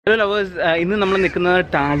Hello lovers, ഇന്ന് നമ്മൾ നിൽക്കുന്നത്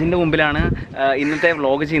ടാജിൻ്റെ മുമ്പിലാണ്. ഇന്നത്തെ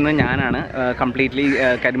വ്ളോഗ് ചെയ്യുന്നത് ഞാനാണ്. കംപ്ലീറ്റ്ലി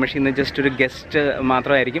കരിമഷിയിൽ നിന്ന് ജസ്റ്റ് ഒരു ഗസ്റ്റ്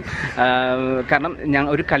മാത്രമായിരിക്കും. കാരണം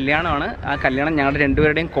ഒരു കല്യാണമാണ്. ആ കല്യാണം ഞങ്ങളുടെ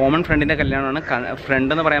രണ്ടുപേരുടെയും കോമൺ ഫ്രണ്ടിൻ്റെ കല്യാണമാണ്.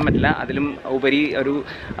 ഫ്രണ്ട് എന്ന് പറയാൻ പറ്റില്ല, അതിലും ഉപരി ഒരു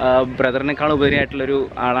ബ്രദറിനേക്കാൾ ഉപരിയായിട്ടുള്ളൊരു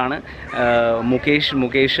ആളാണ്.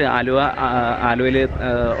 മുകേഷ് ആലുവയിൽ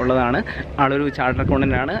ഉള്ളതാണ്. ആളൊരു ചാർട്ടർ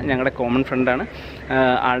അക്കൗണ്ടൻ്റാണ്. ഞങ്ങളുടെ കോമൺ ഫ്രണ്ടാണ്.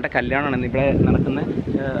 ആളുടെ കല്യാണമാണ് ഇവിടെ നടക്കുന്നത്.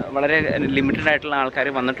 വളരെ ലിമിറ്റഡ് ആയിട്ടുള്ള ആൾക്കാർ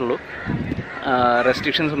വന്നിട്ടുള്ളൂ,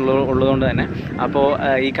 റെസ്ട്രിക്ഷൻസ് ഉള്ളതുകൊണ്ട് തന്നെ. അപ്പോൾ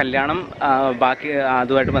ഈ കല്യാണം ബാക്കി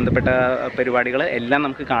അതുമായിട്ട് ബന്ധപ്പെട്ട പരിപാടികൾ എല്ലാം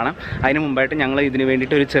നമുക്ക് കാണാം. അതിന് മുമ്പായിട്ട് ഞങ്ങൾ ഇതിന്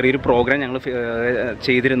വേണ്ടിയിട്ട് ഒരു ചെറിയൊരു പ്രോഗ്രാം ഞങ്ങൾ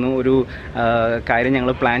ചെയ്തിരുന്നു. ഒരു കാര്യം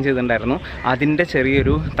ഞങ്ങൾ പ്ലാൻ ചെയ്തിട്ടുണ്ടായിരുന്നു. അതിൻ്റെ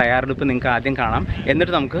ചെറിയൊരു തയ്യാറെടുപ്പ് നിങ്ങൾക്ക് ആദ്യം കാണാം,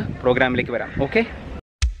 എന്നിട്ട് നമുക്ക് പ്രോഗ്രാമിലേക്ക് വരാം. ഓക്കെ.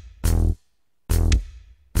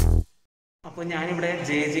 അപ്പോൾ ഞാനിവിടെ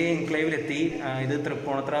ജെ എൻക്ലേവിലെത്തി. ഇത്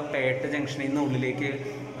തൃപ്പൂണിത്തുറ പേട്ട ജംഗ്ഷനിൽ നിന്ന് ഉള്ളിലേക്ക്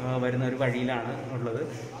വരുന്ന ഒരു വഴിയിലാണ് ഉള്ളത്.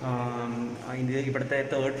 ഇത് ഇവിടുത്തെ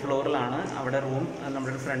 3rd ഫ്ലോറിലാണ്. അവിടെ റൂം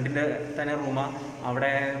നമ്മുടെ ഫ്രണ്ടിൻ്റെ തന്നെ റൂമാണ്.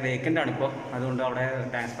 അവിടെ വേക്കൻ്റ് ആണിപ്പോൾ, അതുകൊണ്ട് അവിടെ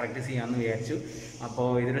ഡാൻസ് പ്രാക്ടീസ് ചെയ്യാമെന്ന് വിചാരിച്ചു. അപ്പോൾ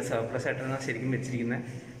ഇതൊരു സർപ്രൈസ് ആയിട്ടാണ് ശരിക്കും വെച്ചിരിക്കുന്നത്.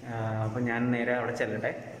 അപ്പോൾ ഞാൻ നേരെ അവിടെ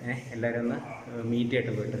ചെല്ലട്ടെ. എല്ലാവരും ഒന്ന് മീറ്റ്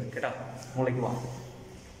ആയിട്ട് പോയിട്ട് കേട്ടോ. മുകളിലേക്ക് പോകാം.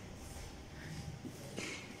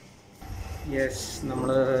 യെസ്, നമ്മൾ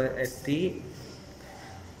എത്തി.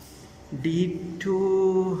 D2.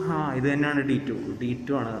 ഇത് തന്നെയാണ്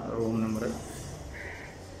D2 ആണ് റൂം നമ്പർ.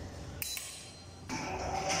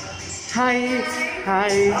 ഹായ്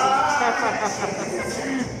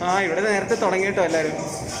ഇവിടെ നേരത്തെ തുടങ്ങിയിട്ടോ എല്ലാവരും.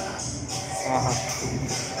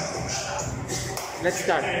 Let's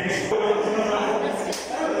start.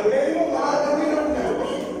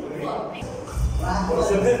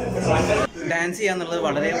 ഡാൻസ് ചെയ്യാന്നുള്ളത്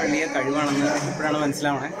വളരെ വലിയ കഴിവാണെന്ന് ഇപ്പോഴാണ്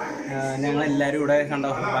മനസ്സിലാവണേ. ഞങ്ങളെല്ലാവരും ഇവിടെ കണ്ടോ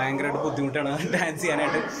ഭയങ്കരമായിട്ട് ബുദ്ധിമുട്ടാണ് ഡാൻസ്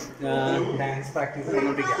ചെയ്യാനായിട്ട്. ഡാൻസ് പ്രാക്ടീസ്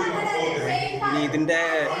ചെയ്തുകൊണ്ടിരിക്കുക. ഇനി ഇതിൻ്റെ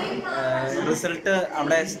റിസൾട്ട്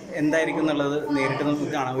അവിടെ എന്തായിരിക്കും എന്നുള്ളത് നേരിട്ട് നമുക്ക്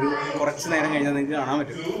കാണാം. ഒരു കുറച്ച് നേരം കഴിഞ്ഞാൽ നിങ്ങൾക്ക് കാണാൻ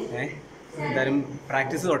പറ്റും. എന്തായാലും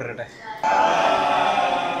പ്രാക്ടീസ് തുടരട്ടെ.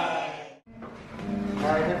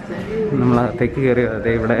 നമ്മളകത്തേക്ക് കയറി.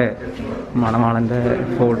 അതെ, ഇവിടെ മണവാളൻ്റെ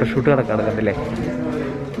ഫോട്ടോഷൂട്ട് കിടക്കത്തില്ലേ.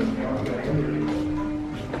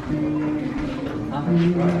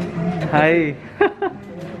 ഹായ്.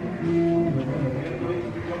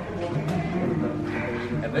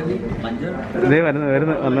 ഇതേ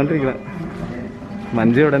വന്നോണ്ടിരിക്കണ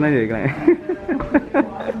മഞ്ജു ഇവിടെ തന്നെ ചോദിക്കണേ.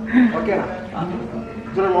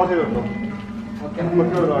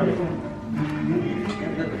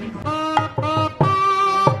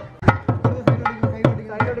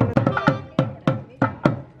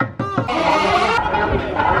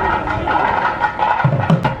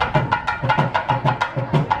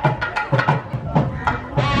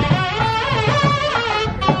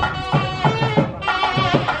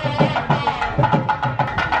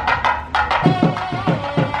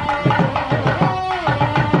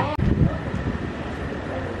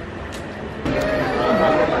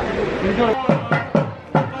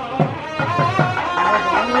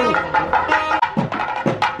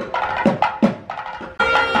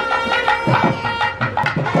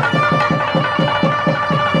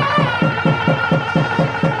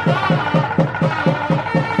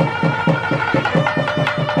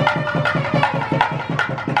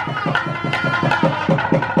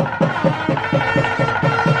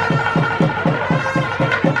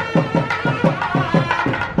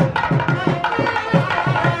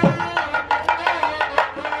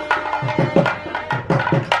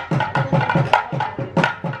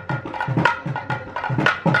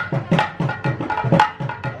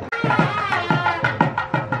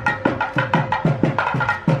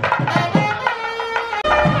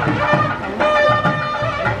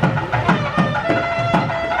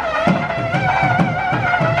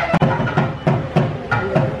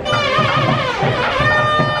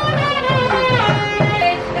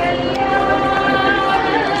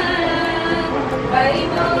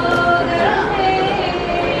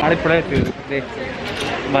 ആളിപ്പോഴേ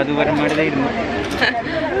വധുവരന്മാരുടെ ഇരുന്നു.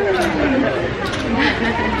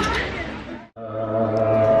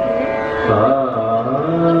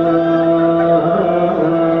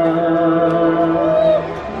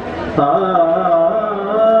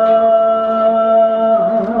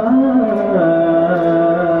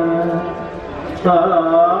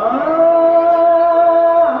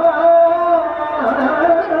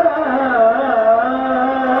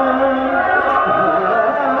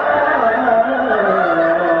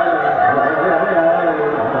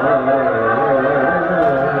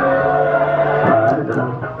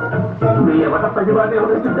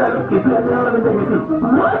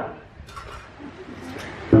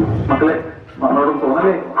 മക്കളെ നമ്മളോടും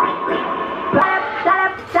തോന്നലേ.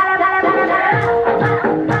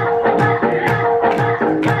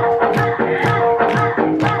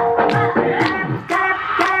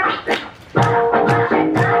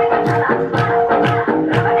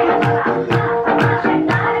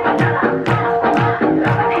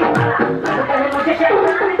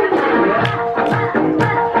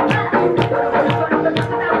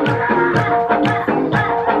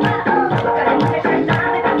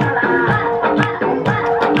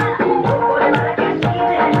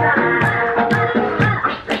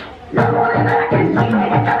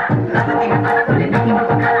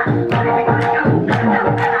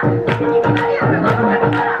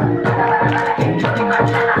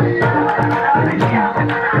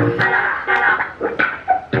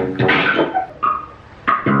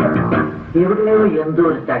 എവിടെയോ എന്തോ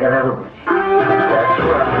ഒരു തകരാറ്.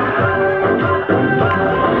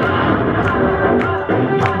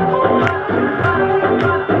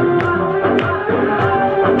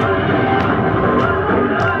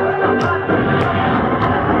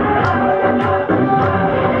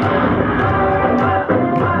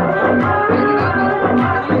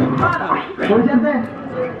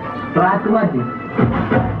 ട്രാക്ക് മാറ്റി.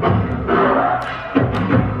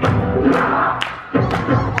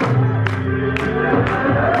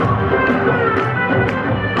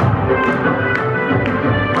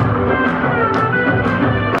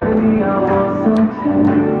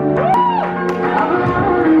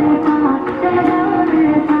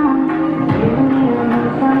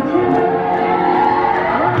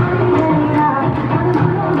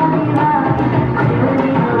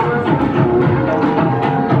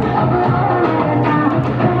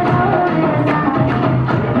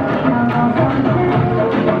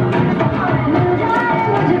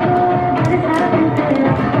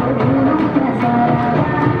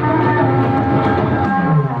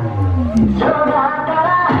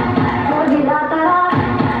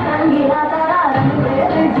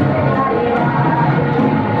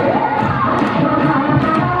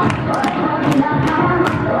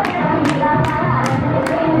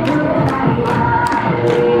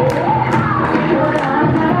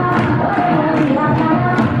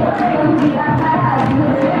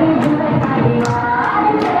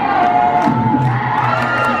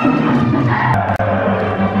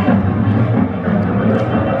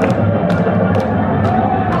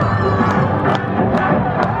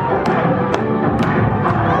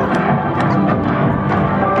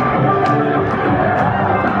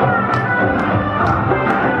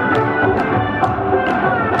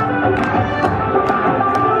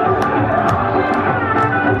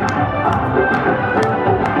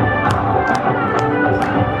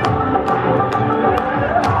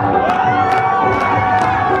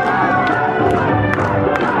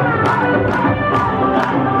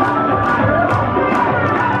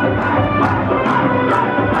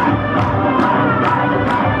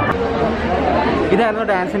 ഇതായിരുന്നു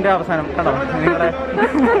ഡാൻസിൻ്റെ അവസാനം. കണ്ടോ നിങ്ങളുടെ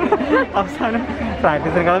അവസാനം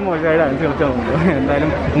പ്രാക്ടീസിനേക്കാളും മോശമായി ഡാൻസ് കളിച്ചു പോകുന്നു. എന്തായാലും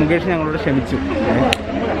മുകേഷ് ഞങ്ങളോട് ക്ഷമിച്ചു.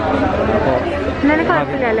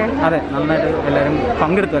 അതെ, നന്നായിട്ട് എല്ലാവരും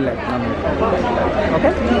പങ്കെടുത്തു അല്ലേ? ഓക്കെ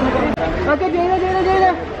ഓക്കെ,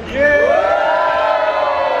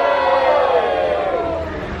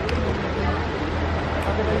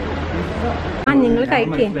 നിങ്ങൾ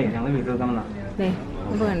കഴിക്കേ?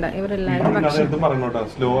 വേണ്ട, ഇവരെല്ലാരും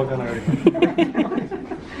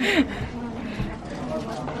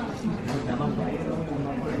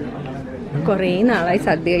കൊറേ നാളായി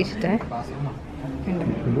സദ്യ കഴിച്ചിട്ടേ.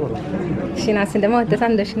 ഷിനാസിന്റെ മുഖത്തെ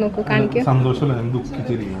സന്തോഷം നോക്കൂ, കാണിക്കും.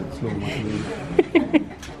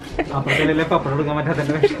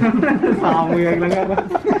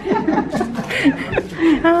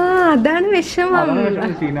 അതാണ് വിഷമം.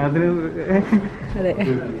 അതെ,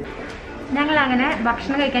 ഞങ്ങൾ അങ്ങനെ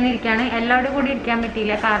ഭക്ഷണം കഴിക്കാനിരിക്കുകയാണ്. എല്ലാവരും കൂടി ഇരിക്കാൻ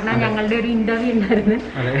പറ്റിയില്ല, കാരണം ഞങ്ങളുടെ ഒരു ഇന്റർവ്യൂ ഉണ്ടായിരുന്നു.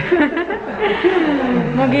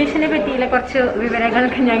 മുകേഷിനെ പറ്റിയില്ല കുറച്ച്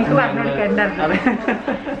വിവരങ്ങളൊക്കെ ഞങ്ങൾക്ക് പറഞ്ഞു കൊടുക്കേണ്ടായിരുന്നു.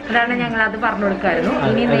 അതാണ് ഞങ്ങൾ അത് പറഞ്ഞു കൊടുക്കായിരുന്നു.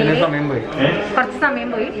 ഇനി നേരെ കുറച്ച് സമയം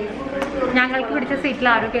പോയി. ഞങ്ങൾക്ക് പിടിച്ച സീറ്റിൽ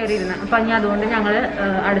ആരും കയറിയിരുന്നു. അപ്പൊ ഇനി അതുകൊണ്ട് ഞങ്ങൾ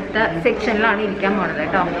അടുത്ത സെക്ഷനിലാണ് ഇരിക്കാൻ പോണത്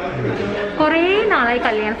കേട്ടോ. കുറേ നാളായി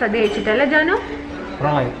കല്യാണ സദ്യ കഴിച്ചിട്ടല്ലേ ജാനു?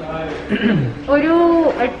 ഒരു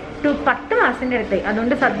 8-10 മാസത്തിന്റെ അടുത്തായി.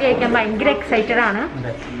 അതുകൊണ്ട് സദ്യ കഴിക്കാൻ ഭയങ്കര എക്സൈറ്റഡ് ആണ്.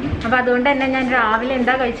 അപ്പൊ അതുകൊണ്ട് തന്നെ ഞാൻ രാവിലെ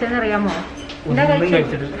എന്താ കഴിച്ചതെന്ന് അറിയാമോ? എന്താ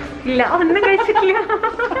കഴിച്ചത്? ഇല്ല, ഒന്നും കഴിച്ചിട്ടില്ല.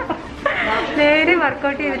 നേരെ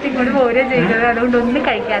വർക്കൗട്ട് ചെയ്തിട്ട് ഇങ്ങോട്ട് പോരുക ചെയ്തത്. അതുകൊണ്ട് ഒന്നും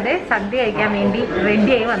കഴിക്കാതെ സദ്യ കഴിക്കാൻ വേണ്ടി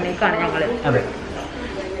റെഡിയായി വന്നേക്കാണ് ഞങ്ങള്. അതെ,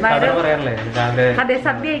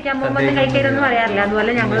 സദ്യ കഴിക്കാൻ പോകുമ്പോ ഒന്നും കഴിക്കരുതെന്ന് പറയാറില്ല.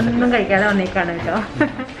 അതുപോലെ ഞങ്ങളൊന്നും കഴിക്കാതെ വന്നേക്കാണ് കേട്ടോ.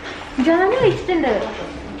 ജാനും കഴിച്ചിട്ടുണ്ട്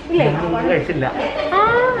ഇല്ലേ? ആ,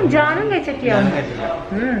 ജാനും കഴിച്ചിട്ടില്ല.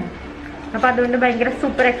 അപ്പൊ അതുകൊണ്ട് ഭയങ്കര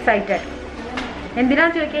സൂപ്പർ എക്സൈറ്റഡ്. എന്തിനാ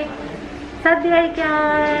ചോദിക്കേ? സദ്യ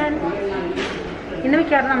കഴിക്കാൻ. ഇന്ന്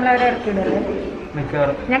മിക്കവാറും നമ്മളവരെ ഇറക്കിയിടല്ലേ?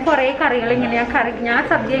 ഞാൻ കൊറേ കറികൾ ഇങ്ങനെ ഞാൻ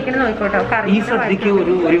സദ്യ കഴിക്കണം നോക്കോട്ടോ. ഈ സദ്യക്ക്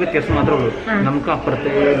ഒരു വ്യത്യാസം മാത്രമേ ഉള്ളൂ. നമുക്ക് അപ്പുറത്തെ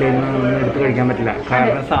എടുത്ത് കഴിക്കാൻ പറ്റില്ല,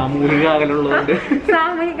 കാരണം സാമൂഹിക അകലുള്ളതുകൊണ്ട്.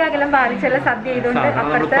 സാമൂഹിക അകലം പാലിച്ചുള്ള സദ്യ ചെയ്തുകൊണ്ട്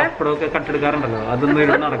അപ്പുറമൊക്കെ കട്ടെടുക്കാറുണ്ടല്ലോ, അതൊന്നും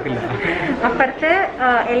ഇവിടെ നടക്കില്ല. അപ്പുറത്തെ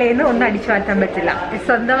ഇലയിന്ന് ഒന്നും അടിച്ചു മാറ്റാൻ പറ്റില്ല,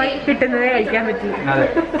 സ്വന്തമായി കിട്ടുന്നതേ കഴിക്കാൻ പറ്റില്ല. അതെ,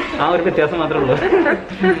 ആ ഒരു വ്യത്യാസം മാത്രമേ ഉള്ളൂ.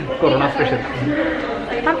 Corona special.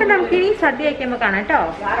 അപ്പൊ നമുക്ക് ഈ സദ്യ കഴിക്കുമ്പോ കാണാം കേട്ടോ.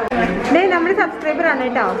 നമ്മുടെ സബ്സ്ക്രൈബർ ആണ്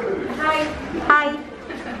കേട്ടോ. ഹായ്,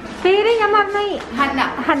 പേര് ഞാൻ പറഞ്ഞായി.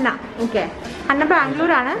 ഹന്ന. Okay, Hannah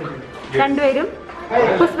ബാംഗ്ലൂരാണ്. രണ്ടുപേരും.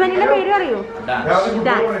 ഹസ്ബൻഡിന്റെ പേര് അറിയൂ?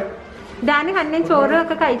 ഡാനി ഹന്നയും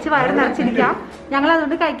ചോറൊക്കെ കഴിച്ച് വയറ് നിറച്ചിരിക്കാം. ഞങ്ങൾ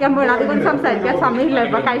അതുകൊണ്ട് കഴിക്കാൻ പോകണം. അതുകൊണ്ട് സംസാരിക്കാൻ സമയമില്ല.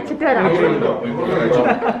 ഇപ്പൊ കഴിച്ചിട്ട് വരാം.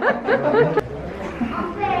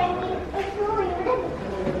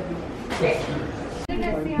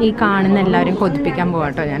 ഈ കാണുന്ന എല്ലാവരും കൊതിപ്പിക്കാൻ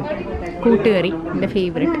പോവാട്ടോ ഞാൻ. കൂട്ടുകറി എൻ്റെ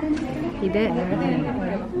ഫേവറേറ്റ്. ഇത്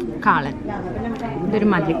കാളൻ, ഇതൊരു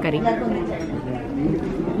മല്ലിക്കറി,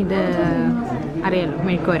 ഇത് അറിയാലോ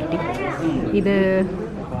മെഴുക്ക് വരട്ടി, ഇത്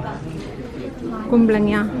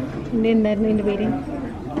കുമ്പളങ്ങ, ഇതിൻ്റെ എന്തായിരുന്നു ഇതിൻ്റെ പേര്,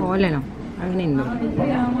 ഓലനോ അങ്ങനെ എന്തോ,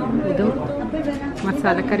 ഇതും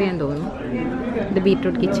മസാലക്കറിയാന്ന് തോന്നുന്നു. ഇത്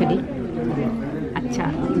ബീറ്റ്റൂട്ട് കിച്ചടി,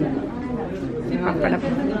 അച്ചാർ, പപ്പടം,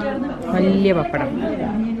 വലിയ പപ്പടം.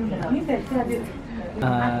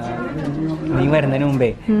 നീ വരുന്നതിന് മുമ്പേ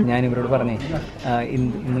ഞാൻ ഇവരോട് പറഞ്ഞേ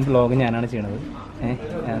ഇന്ന് ബ്ലോഗ് ഞാനാണ് ചെയ്യണത്,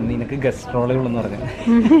 നിനക്ക് ഗസ്റ്റ് റോളുകളെന്ന് പറഞ്ഞു.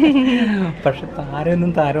 പക്ഷെ താരം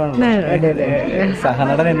എന്നും താരമാണല്ലോ,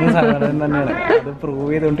 സഹനടൻ എന്നും സഹനടൻ തന്നെയാണ്. അത് പ്രൂവ്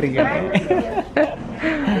ചെയ്തുകൊണ്ടിരിക്കുകയാണ്.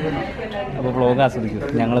 അപ്പോൾ ബ്ലോഗ് ആസ്വദിക്കും,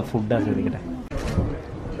 ഞങ്ങൾ ഫുഡ് ആസ്വദിക്കട്ടെ.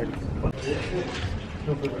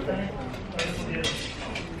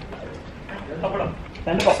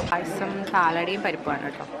 പായസം പാലടയും പരിപ്പാണ്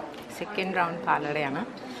കേട്ടോ. Second round പാലടയാണ്.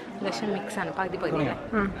 മിക്സാണ്, പകുതി പകുതി.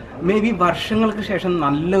 മേ ബി വർഷങ്ങൾക്ക് ശേഷം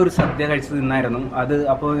നല്ലൊരു സദ്യ കഴിച്ചു തിന്നായിരുന്നു അത്.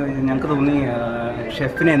 അപ്പോൾ ഞങ്ങൾക്ക് തോന്നി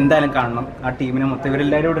ഷെഫിനെ എന്തായാലും കാണണം. ആ ടീമിനെ മൊത്തം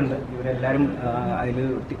ഇവരെല്ലാവരും ഇവിടെ ഉണ്ട്. ഇവരെല്ലാവരും അതിൽ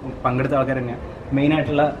പങ്കെടുത്ത ആൾക്കാർ തന്നെയാണ്.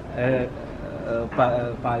 മെയിനായിട്ടുള്ള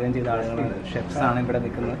പാചകം ചെയ്ത ആളുകൾ ഷെഫ്സാണ് ഇവിടെ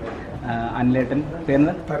നിൽക്കുന്നത്. അനിലേട്ടൻ,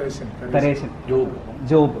 പേര് തരേശൻ,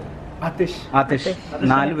 ജോബ്, ആതിഷ്,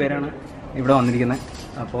 4 പേരാണ് ഇവിടെ വന്നിരിക്കുന്നത്.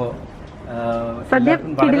 അപ്പോൾ സദ്യ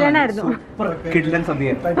കിടിലനായിരുന്നു. കിടിലൻ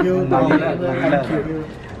സദ്യ.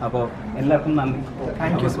 അപ്പോൾ എല്ലാവർക്കും നന്ദി.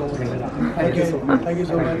 Thank you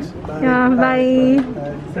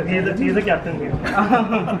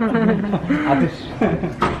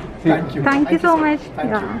so much.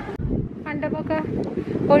 മണ്ഡപമൊക്കെ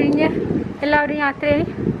ഒഴിഞ്ഞ് എല്ലാവരും യാത്രയിൽ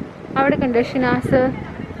അവിടെ കണ്ട് ഷിനാസ്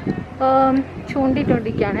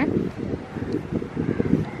ചൂണ്ടിക്കൊണ്ടിരിക്കുകയാണ്.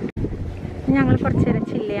 ഞങ്ങൾ കുറച്ച് നേരം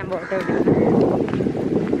ചില്ല് ചെയ്യാൻ പോകട്ടെ.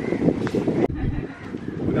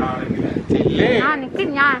 ആ നിക്ക്,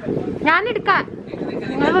 ഞാൻ എടുക്കാം,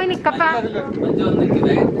 നിങ്ങൾ പോയി നിക്കപ്പ.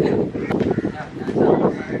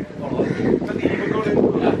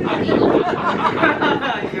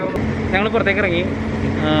 ഞങ്ങൾ പുറത്തേക്ക് ഇറങ്ങി.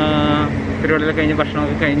 പരിപാടികളൊക്കെ കഴിഞ്ഞ്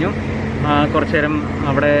ഭക്ഷണമൊക്കെ കഴിഞ്ഞു. കുറച്ചു നേരം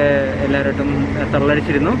അവിടെ എല്ലാവരോട്ടും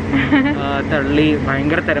തള്ളടിച്ചിരുന്നു. തള്ളി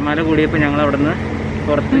ഭയങ്കര തിരമാല കൂടിയപ്പോൾ ഞങ്ങൾ അവിടെ നിന്ന്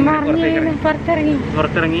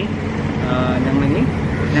പുറത്തിറങ്ങി. ഞങ്ങളിനി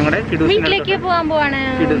ഞങ്ങളുടെ കിഡൂസിൻ്റെ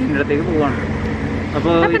അടുത്തേക്ക് പോവാണ്.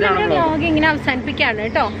 അപ്പോൾ വ്ലോഗ് ഇങ്ങനെ അവസാനിപ്പിക്കുകയാണ്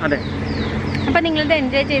കേട്ടോ. അതെ, അപ്പൊ നിങ്ങളിത്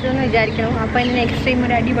എൻജോയ് ചെയ്തു എന്ന് വിചാരിക്കണം. അപ്പൊ ഇനി നെക്സ്റ്റ് ടൈം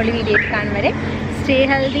ഒരു അടിപൊളി വീഡിയോ കാണും വരെ stay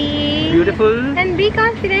healthy, beautiful and B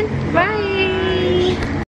confident. By.